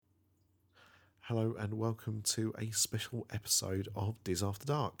Hello and welcome to a special episode of Diz After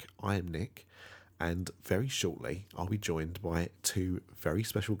Dark. I am Nick, and very shortly I'll be joined by two very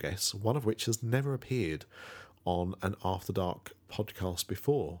special guests, one of which has never appeared on an After Dark podcast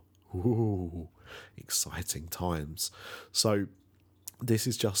before. Ooh, exciting times. So this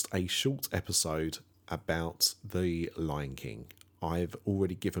is just a short episode about The Lion King. I've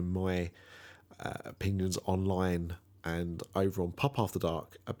already given my opinions online and over on Pop After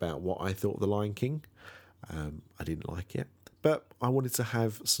Dark about what I thought of The Lion King. I didn't like it, but I wanted to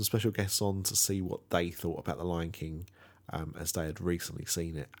have some special guests on to see what they thought about The Lion King, as they had recently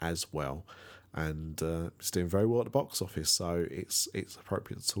seen it as well. And it's doing very well at the box office, so it's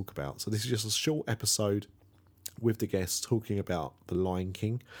appropriate to talk about. So this is just a short episode with the guests talking about The Lion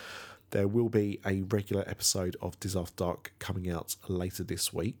King. There will be a regular episode of Diz After Dark coming out later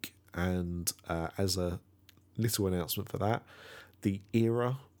this week, and as a little announcement for that, the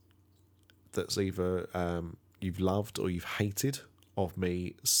era that's either you've loved or you've hated of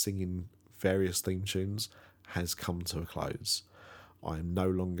me singing various theme tunes has come to a close. I am no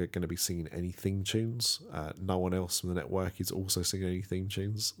longer going to be singing any theme tunes. No one else from the network is also singing any theme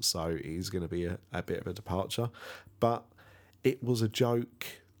tunes, so it is going to be a bit of a departure. But it was a joke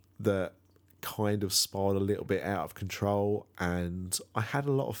that kind of spiraled a little bit out of control, and I had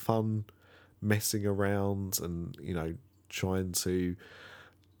a lot of fun messing around and, trying to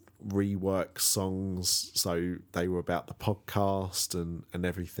rework songs so they were about the podcast and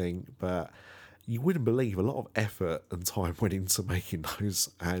everything. But you wouldn't believe a lot of effort and time went into making those,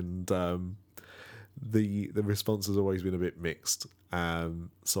 and the response has always been a bit mixed.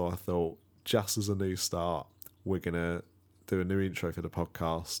 So I thought, just as a new start, we're gonna do a new intro for the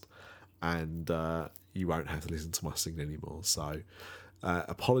podcast, and you won't have to listen to my singing anymore. So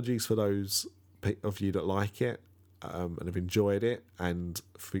apologies for those of you that like it and have enjoyed it, and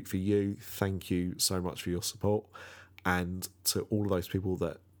for you, thank you so much for your support. And to all of those people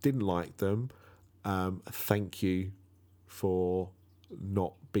that didn't like them, thank you for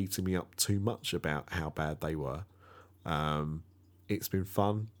not beating me up too much about how bad they were. It's been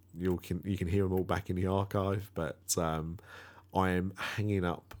fun. You can hear them all back in the archive, but I am hanging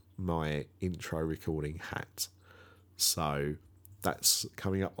up my intro recording hat, so that's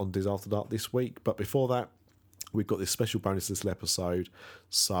coming up on Diz After Dark this week. But before that, we've got this special bonus little episode,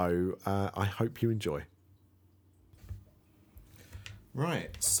 so I hope you enjoy. Right,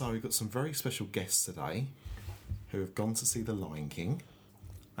 so we've got some very special guests today who have gone to see The Lion King,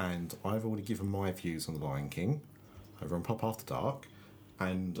 and I've already given my views on The Lion King over on Pop After Dark,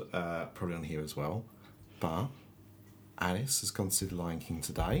 and probably on here as well. But Alice has gone to see The Lion King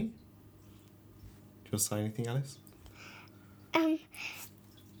today. Do you want to say anything, Alice?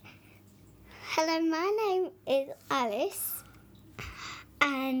 Hello, my name is Alice,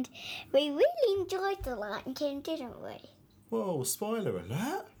 and we really enjoyed The Lion King, didn't we? Whoa, spoiler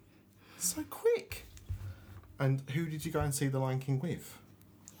alert! So quick! And who did you go and see The Lion King with?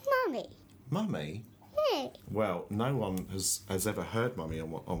 Mummy. Mummy? Yeah. Well, no one has ever heard Mummy on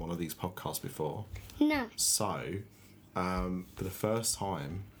one of these podcasts before. No. So, for the first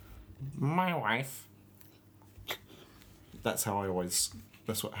time, my wife. That's how I always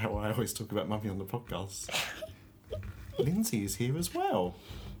talk about Mummy on the podcast. Lindsay is here as well.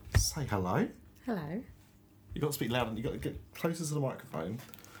 Say hello. Hello. You've got to speak loud, and you've got to get closer to the microphone.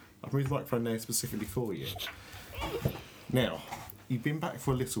 I've moved the microphone there specifically for you. Now, you've been back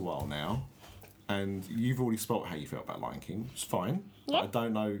for a little while now, and you've already spoke how you felt about Lion King. It's fine. Yeah. But I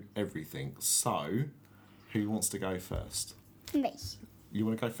don't know everything. So, who wants to go first? Me. You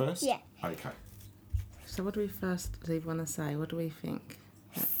want to go first? Yeah. Okay. So what do we first want to say? What do we think?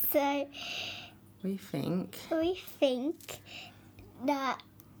 So We think... we think that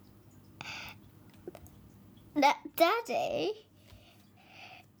Daddy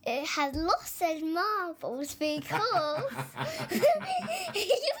has lost his marbles because he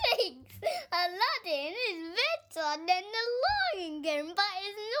thinks Aladdin is better than the Lion King, but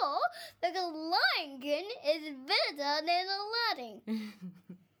it's not, because Lion King is better than Aladdin.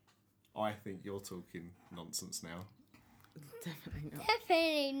 I think you're talking nonsense now. Definitely not.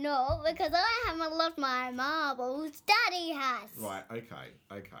 Definitely not, because I haven't lost my marbles. Daddy has. Right, okay,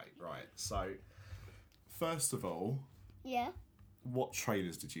 right. So, first of all, Yeah. what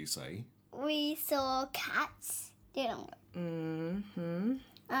trailers did you see? We saw Cats, didn't we? Mm-hmm.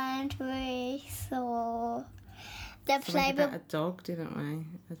 And we saw the Something Playboy. about a dog, didn't we?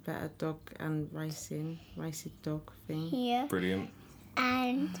 About a dog and racing dog thing. Yeah. Brilliant.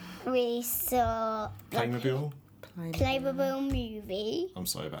 And we saw the Playmobil? Playmobil movie. I'm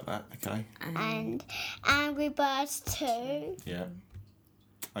sorry about that, okay. And Angry Birds 2. Yeah.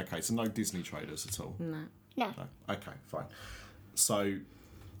 Okay, so no Disney trailers at all. No. No. No. Okay, fine. So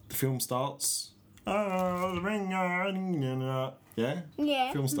the film starts. Oh, the ring. Yeah.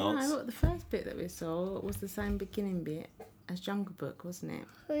 Yeah. Film starts. No, the first bit that we saw was the same beginning bit as Jungle Book, wasn't it?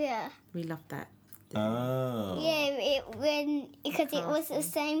 Yeah. We loved that. Oh. Yeah, because it was the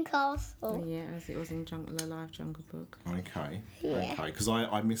same castle. Yeah, as it was in the live Jungle Book. Okay. Yeah. Okay. Because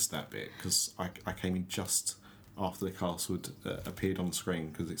I missed that bit because I came in just after the castle had appeared on the screen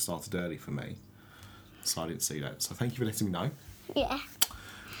because it started early for me, so I didn't see that. So thank you for letting me know. Yeah.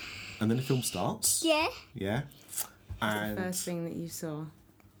 And then the film starts. Yeah. Yeah. And The first thing that you saw.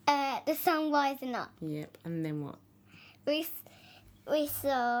 The sun rising up. Yep. And then what? We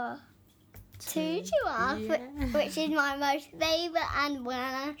saw two giraffes, Yeah. which is my most favourite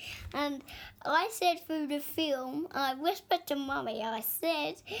animal. And I said through the film, I whispered to Mummy, I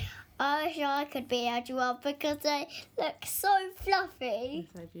said, I wish I could be a giraffe because they look so fluffy.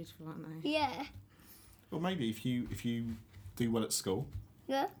 So beautiful, aren't they? Yeah. well, maybe if you do well at school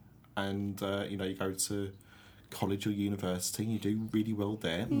Yeah. and you go to college or university and you do really well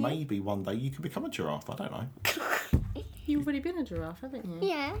there, maybe one day you could become a giraffe. I don't know. You've already been a giraffe, haven't you?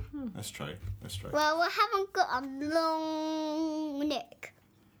 Yeah. That's true. That's true. Well, we haven't got a long neck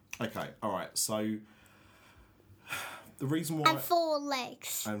Okay. All right. So the reason why and 4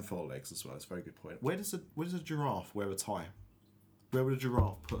 legs. and 4 legs as well. That's a very good point. Where does a giraffe wear a tie? Where would a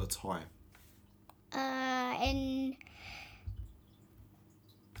giraffe put a tie? In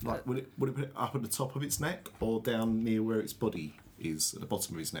Like, would it put it up at the top of its neck or down near where its body is at the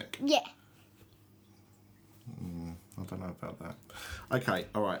bottom of its neck? yeah. I don't know about that. Okay,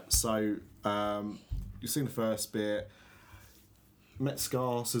 all right. So you've seen the first bit. Met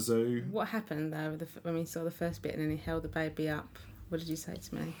Scar, Suzu. What happened though when we saw the first bit and then he held the baby up? What did you say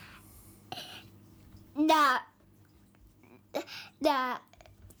to me? That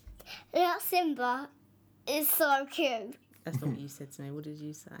Simba is so cute. That's not what you said to me. What did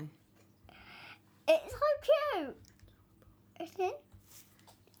you say? It's so cute. Isn't it?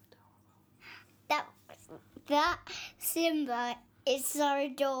 That Simba is so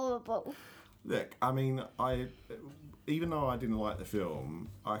adorable. Look, I mean, even though I didn't like the film,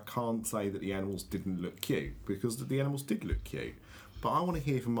 I can't say that the animals didn't look cute because the animals did look cute. But I want to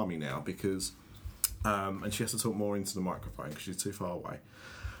hear from Mummy now because, and she has to talk more into the microphone because she's too far away.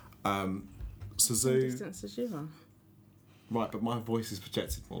 What Suzu, distance as you are? right? But my voice is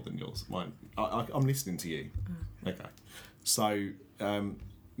projected more than yours. Mine, I'm listening to you. Okay, so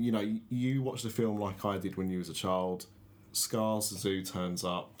you watched the film like I did when you was a child. Scar Suzu turns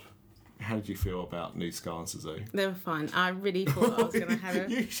up. How did you feel about new Scar and Suzu? They were fine. I really thought I was going to have a...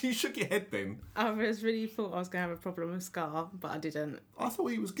 you shook your head then. I really thought I was going to have a problem with Scar, but I didn't. I thought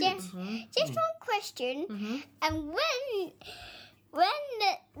he was good. Just one question. And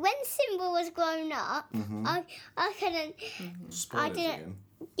when Simba was grown up, I couldn't. Spoilers didn't- again.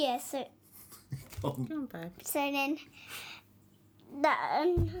 Yeah. So Come on, babe.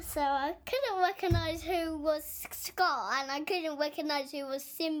 then. So I couldn't recognise who was Scar and I couldn't recognise who was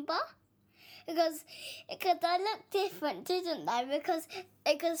Simba because they look different, didn't they?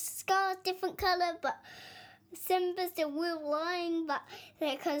 Because Scar's different colour, but Simba's the real line. But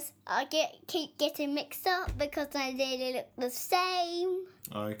because I keep getting mixed up because they really look the same.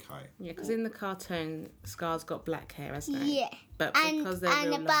 Okay. Yeah, because in the cartoon, Scar's got black hair, hasn't he? Yeah. But And because they're a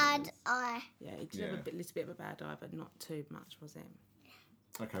real bad lines- eye. Yeah, he did have a little bit of a bad eye, but not too much, was it?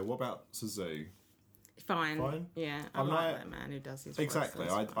 Okay, what about Suzu? Fine. Fine? Yeah, I I'm like like- that man who does his voice, Exactly.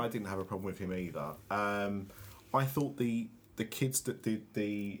 that's I didn't have a problem with him either. I thought the kids that did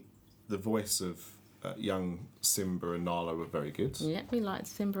the voice of young Simba and Nala were very good. Yeah, we liked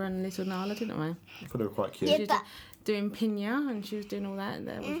Simba and little Nala, didn't we? I thought they were quite cute. Yeah, She was but- doing Pina and she was doing all that.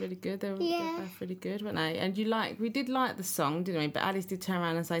 That was really good. They were both really good, weren't they? And we did like the song, didn't we? But Alice did turn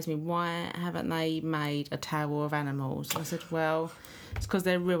around and say to me, "Why haven't they made a tower of animals?" I said, "Well, it's because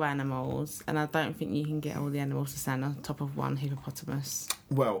they're real animals, and I don't think you can get all the animals to stand on top of one hippopotamus."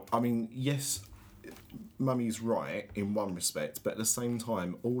 Well, I mean, yes, Mummy's right in one respect, but at the same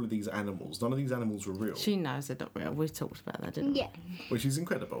time, all of these animals, none of these animals were real, She knows they're not real. We talked about that, didn't we? Yeah. which is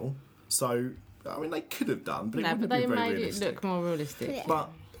incredible. So, I mean, they could have done, but it No, wouldn't but have they been very made realistic. it look more realistic. Yeah.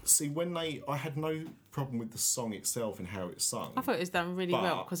 But see, I had no problem with the song itself and how it's sung. I thought it was done really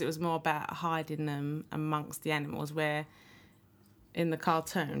well But- because it was more about hiding them amongst the animals, where in the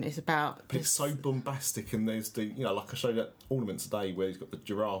cartoon it's about... But it's so bombastic, and there's like I showed that ornament today where he's got the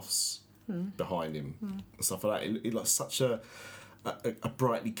giraffes behind him and stuff like that. It like such a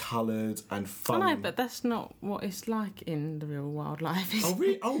brightly coloured and I fun. know, but that's not what it's like in the real wildlife. Oh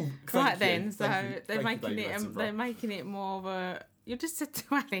really? Oh, thank right you. then, so Thank you. they're Thank you, making David it Attenborough. they're making it more of you just said to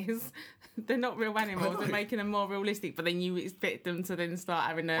Alice, they're not real animals. They're making them more realistic, but then you expect them to then start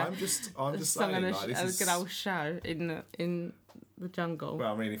having I'm just song saying, and like, this a is good old show in the jungle.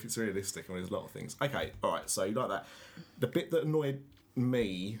 Well, I mean, if it's realistic, I mean, there's a lot of things. Okay, all right. So you like that? The bit that annoyed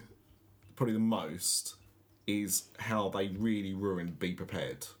me probably the most is how they really ruined Be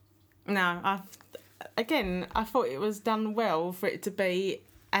Prepared. No, I thought it was done well for it to be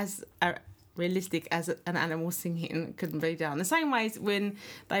as realistic as an animal singing couldn't be done. The same way as when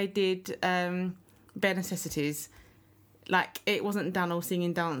they did Bare Necessities, like it wasn't done all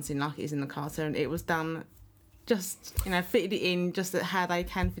singing dancing like it is in the cartoon. It was done just, fitted it in just how they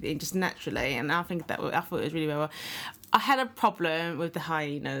can fit it in just naturally, and I thought it was really well. I had a problem with the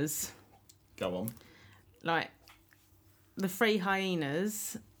hyenas. Go on. Like the 3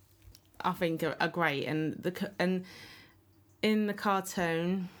 hyenas, I think are great, and in the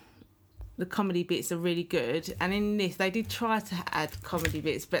cartoon, the comedy bits are really good, and in this they did try to add comedy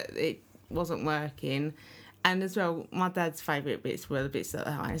bits, but it wasn't working. And as well, my dad's favourite bits were the bits that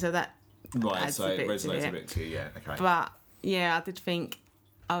are high, so that right. So it resonates to a bit to you, yeah. Okay. But yeah, I did think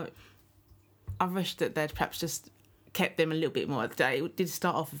I wish that they'd perhaps just kept them a little bit more. It did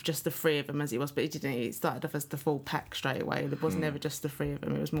start off with just the 3 of them as it was, but it didn't. It started off as the full pack straight away. It was never just the 3 of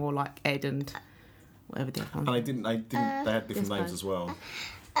them. It was more like Ed and whatever the other one. And they had different names as well.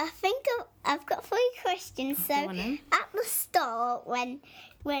 I think I've got 3 questions. So Go on then. at the start, when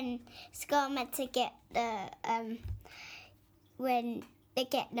Scar meant to get when they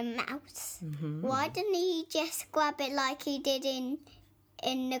get the mouse, why didn't he just grab it like he did in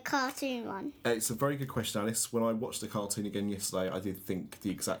the cartoon one? It's a very good question, Alice. When I watched the cartoon again yesterday, I did think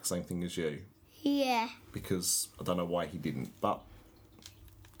the exact same thing as you, Yeah. because I don't know why he didn't, but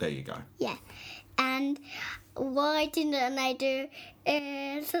there you go. Yeah. And why didn't they do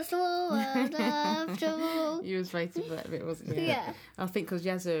It's a Small World After All? You was waiting for that bit, wasn't you? Yeah. I think because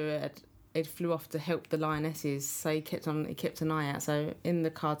Yazoo had flew off to help the lionesses, so he kept an eye out. So in the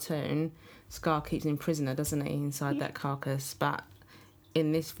cartoon, Scar keeps him prisoner, doesn't he, inside that carcass? But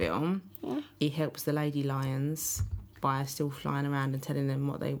in this film, he helps the lady lions by still flying around and telling them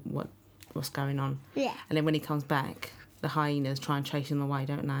what's going on. Yeah. And then when he comes back, the hyenas try and chase him away,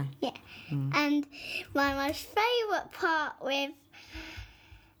 don't they? Yeah. And my most favourite part with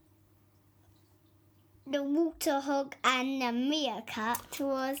the water hog and the meerkat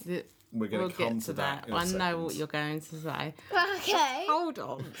was... We're going We'll to come get to that. in a I know second. what you're going to say. Okay. Hold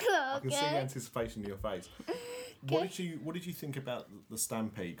on. I can see the Okay. anticipation in your face. What did you think about the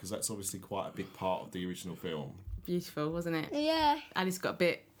stampede? Because that's obviously quite a big part of the original film. Beautiful, wasn't it? Yeah. Alice got a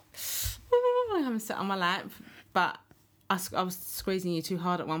bit... I haven't sat on my lap, but I was squeezing you too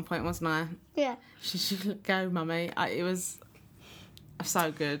hard at one point, wasn't I? Yeah. She should go, mummy. It was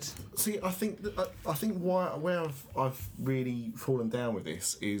so good. See, I think where I've really fallen down with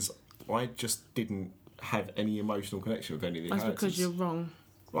this is I just didn't have any emotional connection with any of the That's characters. because you're wrong.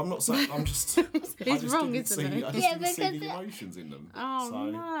 I'm not saying. I'm just. He's wrong, isn't he? I just Yeah, didn't see because the emotions in them. Oh, so,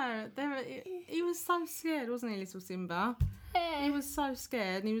 no. He was so scared, wasn't he, little Simba? He was so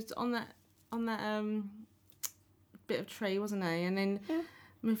scared, and he was on that bit of tree, wasn't he? And then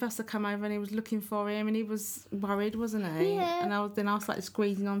Mufasa came over and he was looking for him, and he was worried, wasn't he? Yeah. And I was like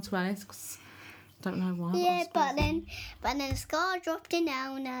squeezing onto Alice because I don't know why. Yeah, but then Scar dropped it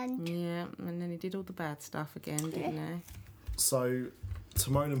down and... Yeah, and then he did all the bad stuff again, didn't he? So,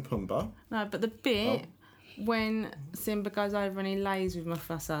 Timon and Pumbaa. No, but the bit when Simba goes over and he lays with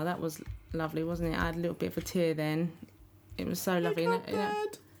Mufasa, that was lovely, wasn't it? I had a little bit of a tear then. It was so lovely. Yeah.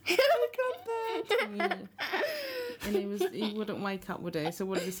 And he wouldn't wake up, would he? So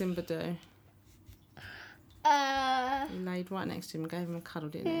what did Simba do? He laid right next to him, gave him a cuddle,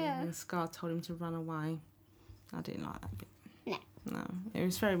 didn't he? And Scar told him to run away. I didn't like that bit. No, it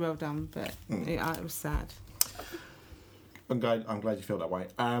was very well done, but it was sad. I'm glad you feel that way.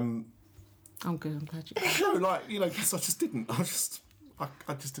 I'm good. I'm glad you. No, because I just didn't. I just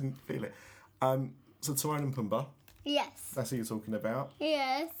didn't feel it. So Timon and Pumbaa. Yes. That's who you're talking about.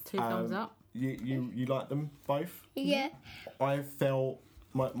 Yes. 2 thumbs up. You like them both? Yeah. I felt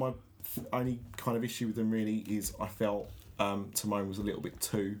my only kind of issue with them really is I felt Timon was a little bit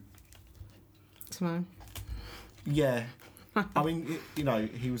too. Timon. Yeah. I mean,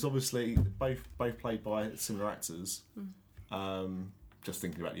 he was obviously both played by similar actors. Just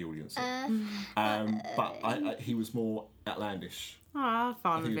thinking about the audience. But he was more outlandish. Oh, I'm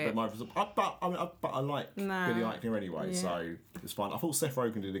fine with it. But I like Billy Eichner anyway, so it's fine. I thought Seth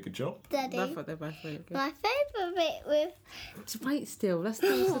Rogen did a good job. Daddy. I thought they're both really good. My favourite bit with... Just wait still. Let's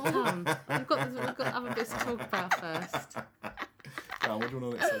do the come. We've got other bits to talk about first. What do you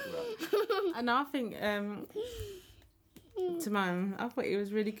want to talk about? And I think Timon, I thought it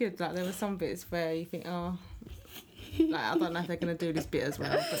was really good. Like there were some bits where you think, oh, like I don't know if they're going to do this bit as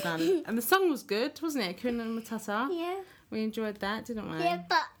well. But then, and the song was good, wasn't it? Kuna Matata. Yeah. We enjoyed that, didn't we? Yeah,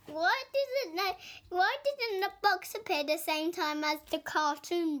 but why didn't the box appear the same time as the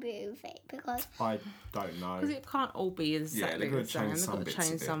cartoon movie? Because I don't know. Because it can't all be exactly they've got the to same. change They've some got to bits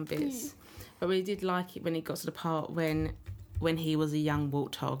change of it. some bits. But we did like it when it got to the part when he was a young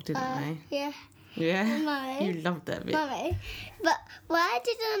warthog, didn't we? yeah, Yeah. Mummy. You loved that bit. Mummy. But why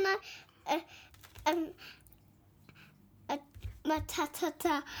didn't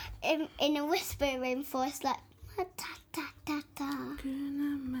Matata in a whispering voice like Matata?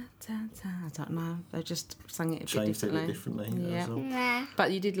 Kuna Matata. I don't know. They just sang it a bit Changed it a differently. bit differently. Yeah. That's all. Nah.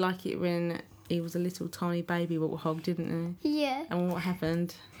 But you did like it when he was a little tiny baby warthog, didn't Yeah. he? And what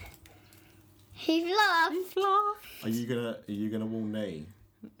happened? He laughed. He laughed. Are you gonna warn me?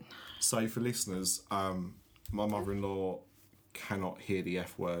 So for listeners, my mother-in-law cannot hear the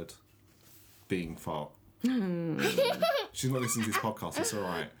F word being fart. She's not listening to this podcast. It's all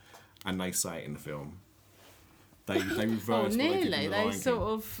right, and they say it in the film. They reverse. Oh, what they did nearly. in the They Lion sort King.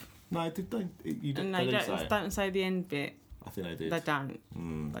 of. No, did they? You And they they didn't say it. don't say the end bit. I think they did. They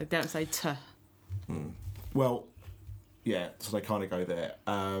don't. They don't say t. Well, yeah. So they kind of go there.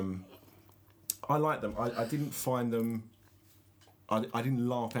 I like them. I didn't find them. I didn't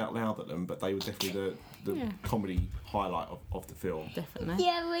laugh out loud at them, but they were definitely the Yeah. comedy highlight of the film. Definitely.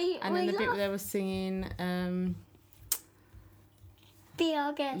 Yeah, we And then the bit where laughed. they were singing Be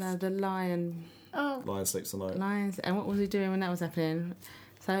our guest. no, the lion, Oh, Lion Sleeps Tonight. lions, and what was he doing when that was happening?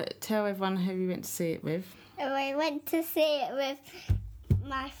 So tell everyone who we went to see it with. we went to see it with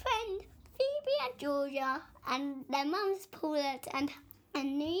my friend Phoebe and Georgia and their mums Paulette and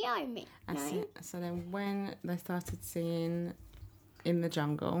Naomi. And so then when they started singing In the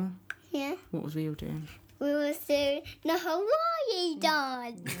Jungle, Yeah. what was we all doing? We were doing the Hawaii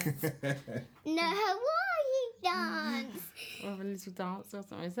dance. The Hawaii dance. Or a little dance or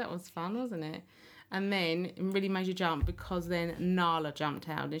something. That was fun, wasn't it? And then it really made you jump because then Nala jumped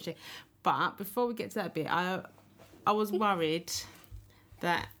out, didn't she? But before we get to that bit, I was worried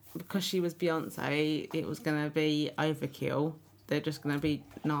that because she was Beyonce, it was going to be overkill. They're just going to be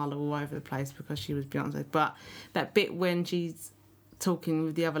Nala all over the place because she was Beyonce. But that bit when she's talking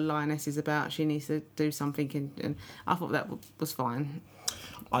with the other lionesses about she needs to do something, and I thought that was fine.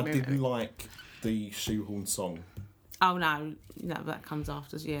 I didn't like the shoehorn song. Oh no, that comes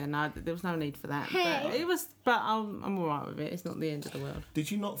after. Yeah, no, there was no need for that. But it was. But I'm all right with it. It's not the end of the world.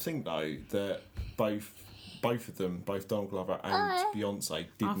 Did you not think though that both of them, both Donald Glover and Beyonce,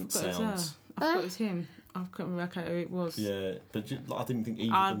 didn't sound? I thought it was him. I couldn't work out who it was. Yeah, but I didn't think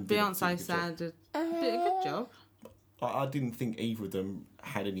either of them. did a Beyonce good job. sounded did a good job. I didn't think either of them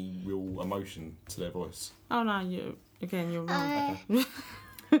had any real emotion to their voice. Oh no, you're wrong.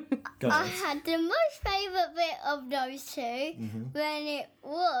 Go I on. had the most favourite bit of those two when it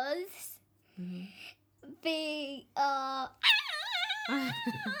was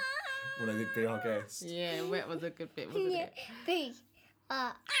When they did Be Our Guest. Yeah, that was a good bit, wasn't it?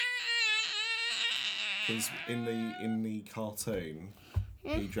 Because in the cartoon,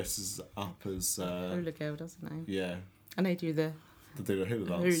 he dresses up as Hula girl, doesn't he? yeah, I need you the to do the hula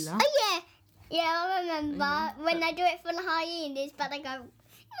dance. hula. Oh yeah, I remember when they do it for the hyenas, but they go.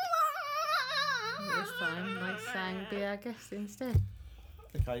 This time they sang Be Our Guest instead.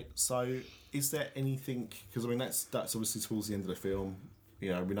 Okay, so is there anything? Because I mean that's obviously towards the end of the film. You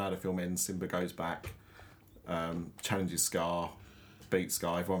know, we know how the film ends. Simba goes back, challenges Scar, beats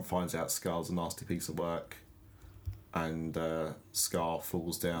Scar. Everyone finds out Scar's a nasty piece of work, and Scar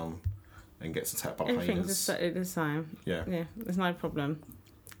falls down and gets attacked by Everything's hyenas. exactly the same. Yeah. Yeah, there's no problem.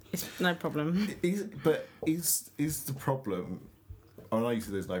 It's no problem. Is the problem? I know you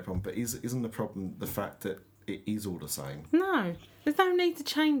said there's no problem, but isn't the problem the fact that it is all the same? No, there's no need to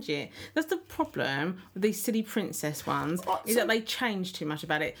change it. That's the problem with these silly princess ones, is that they change too much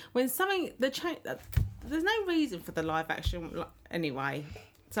about it. When something, there's no reason for the live action anyway.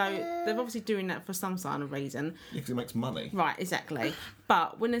 So they're obviously doing that for some kind of reason. Yeah, because it makes money. Right, exactly.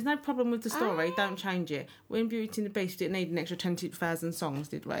 But when there's no problem with the story, don't change it. When Beauty and the Beast didn't need an extra 20,000 songs,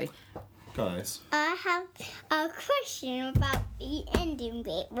 did we? Guys, I have a question about the ending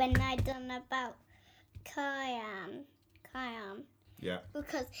bit when I done about Kyan, yeah.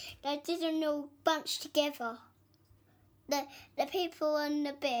 because they didn't all bunch together. The people on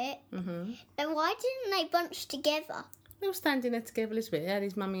the bit. Then why didn't they bunch together? They were standing there together a little bit. They had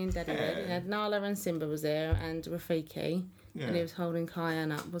his mummy and daddy there. He had Nala and Simba was there, and Rafiki. Yeah. And he was holding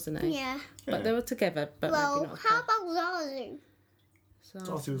Kyan up, wasn't he? Yeah. But they were together, but Well, maybe not. how about Zazu? So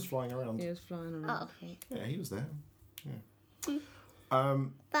Darcy was flying around. he was flying around. Oh. I think. Yeah, he was there. Yeah.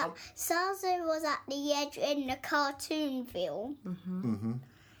 But Zazu was at the edge in the cartoon film.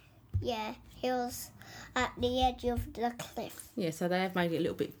 Yeah, he was at the edge of the cliff. Yeah, so they have made it a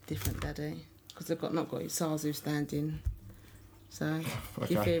little bit different, Daddy, because they've not got Zazu standing. So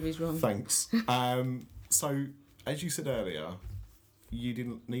your theory's wrong. Thanks. So, as you said earlier,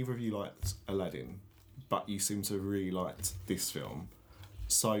 neither of you liked Aladdin, but you seem to have really liked this film.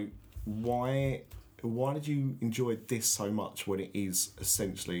 So, why did you enjoy this so much when it is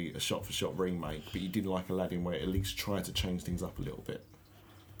essentially a shot-for-shot remake, but you didn't like Aladdin, where it at least tried to change things up a little bit?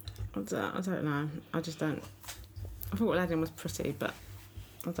 I don't know. I just don't. I thought Aladdin was pretty, but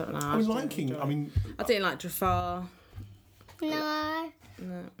I don't know. I didn't like Jafar. No,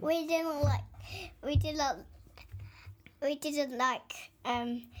 we didn't like. We didn't like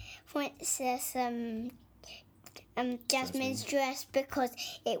Princess Jasmine's dress because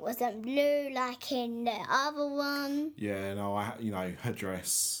it wasn't blue like in the other one. Yeah, no, her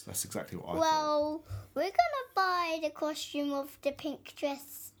dress. That's exactly what I thought. Well, we're gonna buy the costume of the pink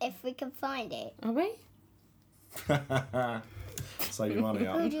dress if we can find it. Are we? Save your money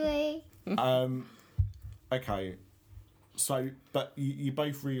up. Would we? Okay. So, but you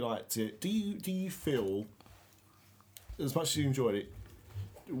both really liked it. Do you feel, as much as you enjoyed it,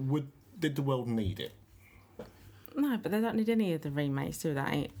 did the world need it? No, but they don't need any of the remakes, do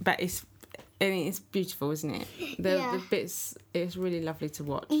they? But it's beautiful, isn't it? The bits, it's really lovely to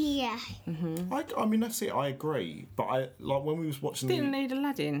watch. Yeah. I mean, that's it. I agree. But when we was watching, Didn't need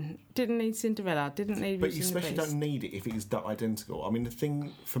Aladdin. Didn't need Cinderella. Didn't need. But you especially don't need it if it is that identical. I mean, the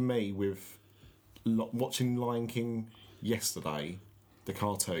thing for me with watching Lion King yesterday, the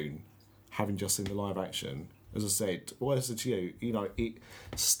cartoon, having just seen the live action, as I said to you, it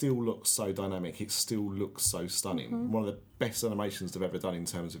still looks so dynamic. It still looks so stunning. One of the best animations they've ever done in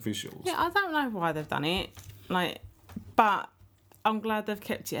terms of visuals. Yeah, I don't know why they've done it, but I'm glad they've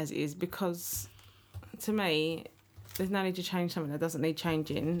kept it as it is, because to me, there's no need to change something that doesn't need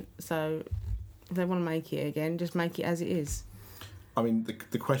changing. So if they want to make it again, just make it as it is. I mean,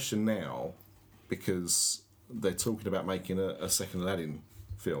 the question now, because they're talking about making a second Aladdin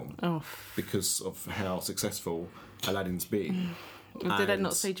film because of how successful Aladdin's been. Did they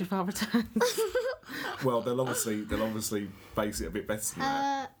not see Jafar Returns? Well, they'll obviously base it a bit better than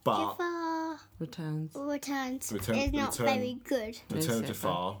that. But Jafar Returns is not very good. Return of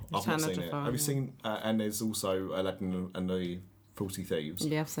Jafar. I've not seen it. Jafar, Have you seen? And there's also Aladdin and the 40 Thieves.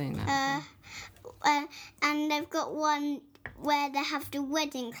 Yeah, I've seen that. And they've got one where they have the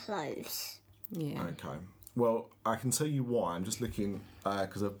wedding clothes. Yeah. Okay. Well, I can tell you why. I'm just looking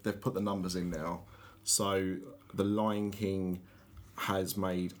because they've put the numbers in now. So the Lion King has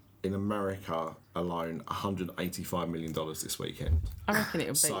made in America alone $185 million this weekend. I reckon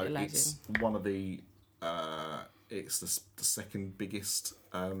it'll beat So Aladdin. it's one of the it's the second biggest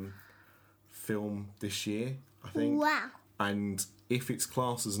film this year, I think. Wow. And if it's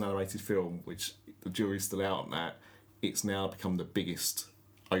classed as an animated film, which the jury's still out on that, it's now become the biggest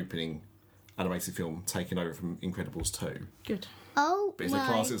opening animated film, taken over from Incredibles 2. Good. Oh, but if they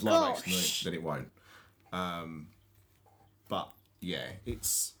class it as live action, then it won't. But yeah,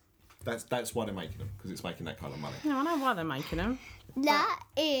 that's why they're making them, because it's making that kind of money. No, I know why they're making them. That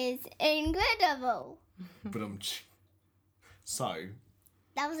is incredible. But so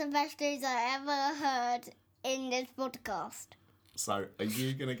That was the best news I ever heard in this podcast. So are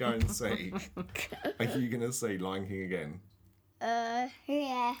you gonna go and see? Are you gonna see Lion King again? Yeah.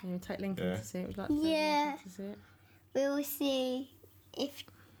 Yeah, we'll take Lincoln to see it. Would you like to take Lincoln to see it? We will see if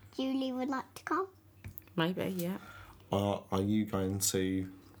Julie would like to come. Maybe, yeah. Are you going to,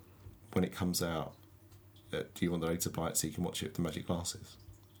 when it comes out, do you want the lady to buy it so you can watch it with the magic glasses?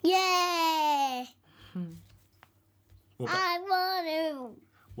 Yay! What about, I want to.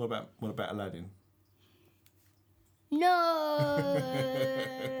 what about Aladdin? No. Oh,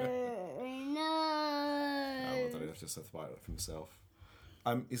 I don't have to have to buy it for himself.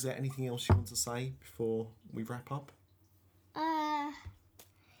 Is there anything else you want to say before we wrap up? I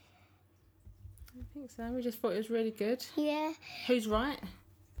think so. We just thought it was really good. Yeah. Who's right?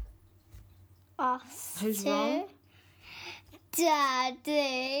 Us. Who's two. wrong?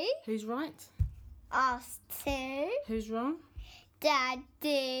 Daddy. Who's right? Us two. Who's wrong?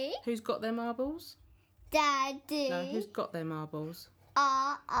 Daddy. Who's got their marbles? Daddy. No, who's got their marbles?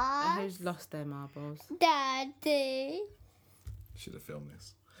 Us. And who's lost their marbles? Daddy. Should have filmed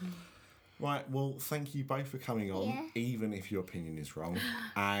this. Right, well, thank you both for coming on, even if your opinion is wrong.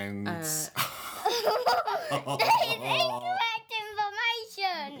 And That is incorrect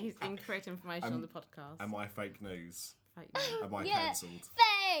information. He's incorrect information on the podcast. am I fake news? Fake news. Am I cancelled?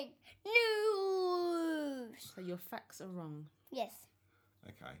 Fake news. Yes. So your facts are wrong. Yes.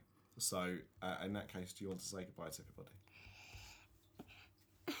 Okay. So, in that case, do you want to say goodbye to everybody?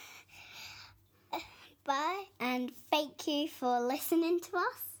 Bye, and thank you for listening to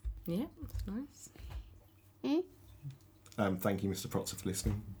us. Yeah, that's nice. Thank you, Mr. Proctor, for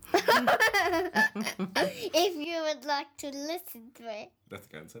listening. If you would like to listen to it. You'd have to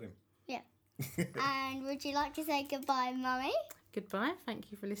go and tell him. Yeah. And would you like to say goodbye, Mummy? Goodbye.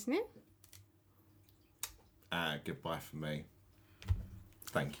 Thank you for listening. Goodbye from me.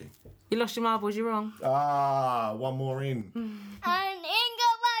 Thank you. You lost your marbles. You're wrong. One more in. And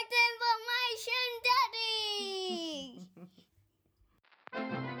Inga back to information, Daddy!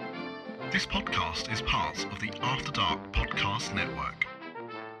 This podcast is part of the After Dark Podcast Network.